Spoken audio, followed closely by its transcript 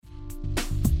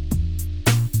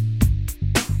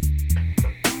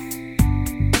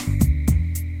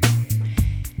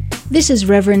This is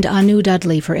Reverend Anu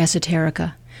Dudley for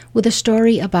Esoterica, with a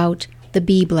story about the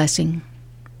bee blessing.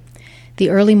 The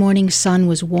early morning sun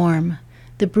was warm,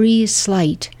 the breeze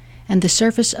slight, and the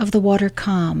surface of the water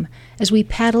calm as we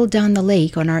paddled down the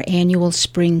lake on our annual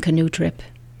spring canoe trip.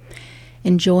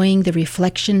 Enjoying the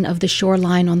reflection of the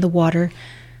shoreline on the water,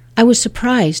 I was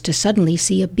surprised to suddenly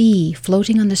see a bee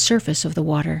floating on the surface of the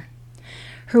water.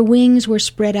 Her wings were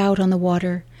spread out on the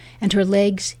water, and her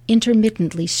legs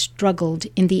intermittently struggled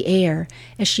in the air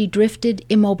as she drifted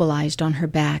immobilized on her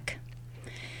back.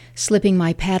 Slipping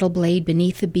my paddle blade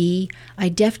beneath the bee, I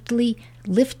deftly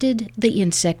lifted the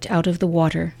insect out of the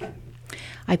water.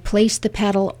 I placed the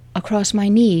paddle across my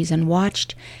knees and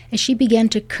watched as she began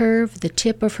to curve the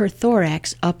tip of her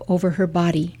thorax up over her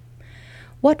body.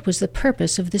 What was the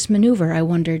purpose of this maneuver, I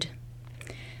wondered.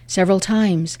 Several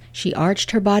times she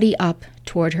arched her body up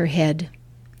toward her head.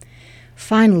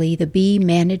 Finally, the bee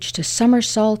managed to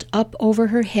somersault up over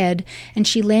her head, and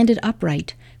she landed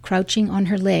upright, crouching on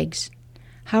her legs.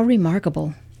 How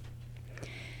remarkable.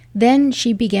 Then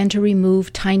she began to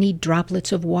remove tiny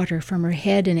droplets of water from her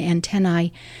head and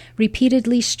antennae,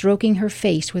 repeatedly stroking her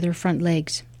face with her front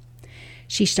legs.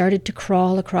 She started to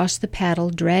crawl across the paddle,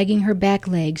 dragging her back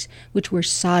legs, which were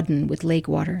sodden with lake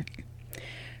water.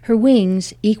 Her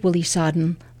wings, equally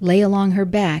sodden, lay along her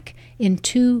back in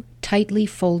two tightly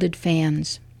folded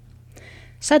fans.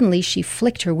 Suddenly she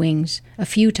flicked her wings a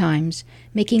few times,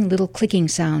 making little clicking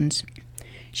sounds.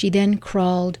 She then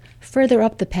crawled further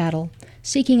up the paddle,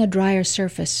 seeking a drier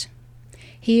surface.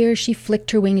 Here she flicked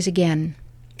her wings again.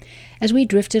 As we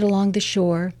drifted along the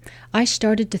shore, I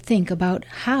started to think about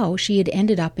how she had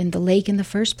ended up in the lake in the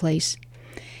first place,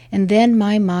 and then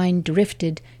my mind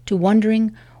drifted to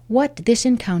wondering what this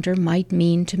encounter might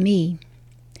mean to me.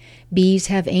 Bees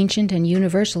have ancient and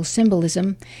universal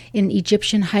symbolism. In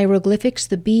Egyptian hieroglyphics,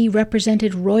 the bee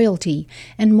represented royalty,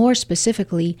 and more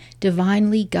specifically,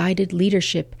 divinely guided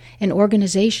leadership and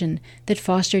organization that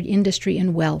fostered industry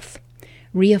and wealth,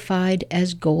 reified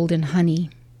as golden honey.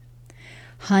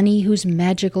 Honey whose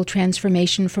magical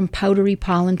transformation from powdery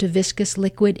pollen to viscous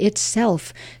liquid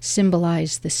itself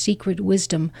symbolized the secret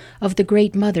wisdom of the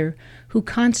Great Mother who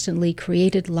constantly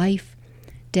created life,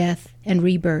 death, and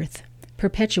rebirth.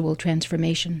 Perpetual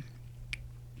transformation.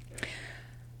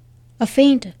 A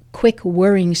faint, quick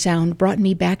whirring sound brought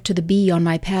me back to the bee on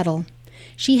my paddle.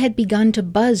 She had begun to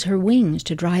buzz her wings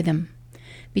to dry them.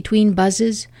 Between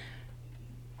buzzes,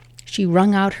 she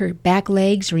wrung out her back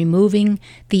legs, removing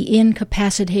the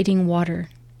incapacitating water.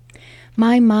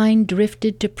 My mind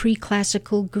drifted to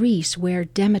pre-classical Greece, where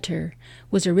Demeter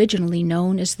was originally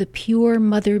known as the pure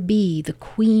mother bee, the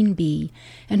queen bee,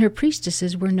 and her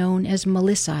priestesses were known as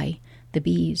Melissae, the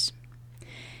bees.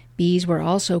 Bees were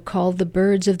also called the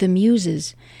birds of the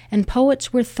Muses, and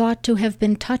poets were thought to have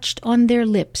been touched on their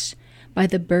lips by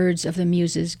the birds of the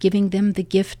Muses, giving them the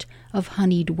gift of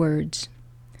honeyed words.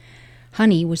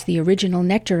 Honey was the original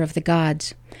nectar of the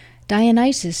gods.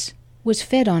 Dionysus was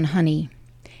fed on honey,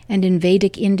 and in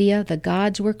Vedic India the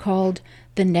gods were called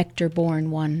the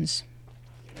nectar-born ones.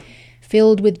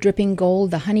 Filled with dripping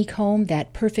gold, the honeycomb,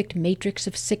 that perfect matrix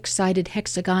of six-sided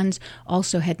hexagons,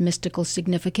 also had mystical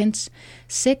significance.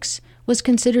 6 was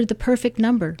considered the perfect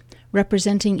number,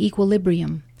 representing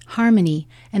equilibrium, harmony,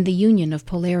 and the union of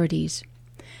polarities.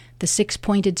 The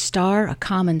 6-pointed star, a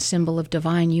common symbol of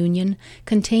divine union,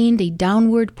 contained a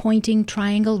downward-pointing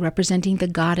triangle representing the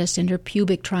goddess and her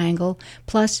pubic triangle,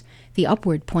 plus the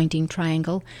upward-pointing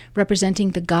triangle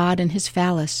representing the god and his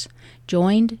phallus.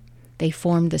 Joined, they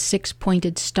form the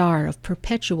 6-pointed star of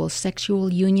perpetual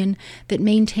sexual union that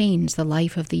maintains the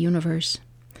life of the universe.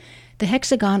 The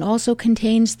hexagon also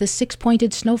contains the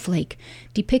 6-pointed snowflake,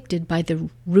 depicted by the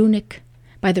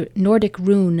Nordic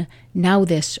rune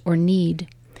Naudis or Need.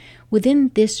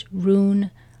 Within this rune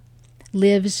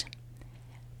lives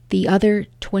the other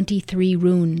 23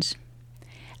 runes.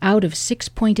 Out of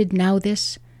 6-pointed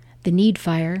Naudis, the need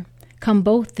fire, come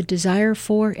both the desire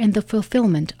for and the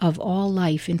fulfillment of all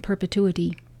life in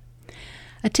perpetuity.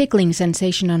 A tickling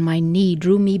sensation on my knee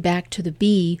drew me back to the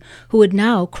bee, who had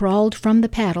now crawled from the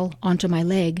paddle onto my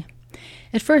leg.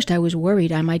 At first I was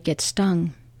worried I might get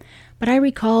stung, but I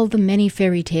recalled the many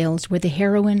fairy tales where the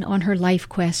heroine on her life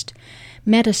quest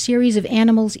met a series of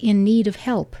animals in need of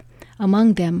help,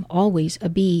 among them always a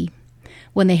bee.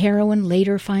 When the heroine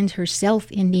later finds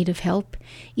herself in need of help,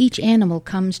 each animal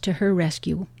comes to her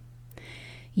rescue.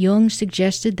 Jung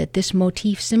suggested that this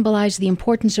motif symbolized the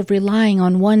importance of relying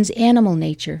on one's animal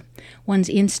nature, one's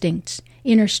instincts,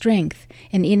 inner strength,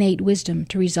 and innate wisdom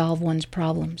to resolve one's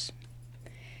problems.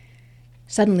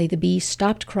 Suddenly the bee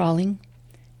stopped crawling,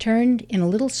 turned in a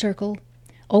little circle,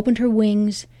 opened her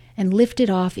wings, and lifted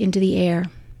off into the air.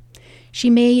 She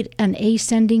made an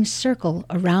ascending circle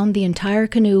around the entire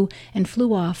canoe and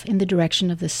flew off in the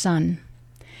direction of the sun.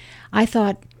 I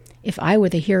thought, if I were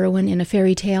the heroine in a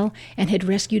fairy tale and had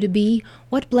rescued a bee,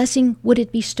 what blessing would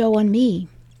it bestow on me?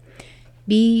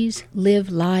 Bees live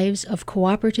lives of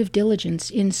cooperative diligence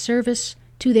in service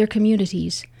to their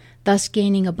communities, thus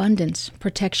gaining abundance,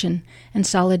 protection, and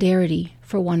solidarity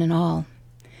for one and all.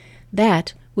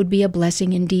 That would be a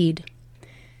blessing indeed.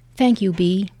 Thank you,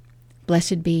 bee.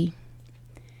 Blessed be.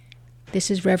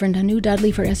 This is Reverend Anu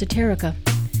Dudley for Esoterica.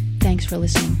 Thanks for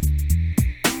listening.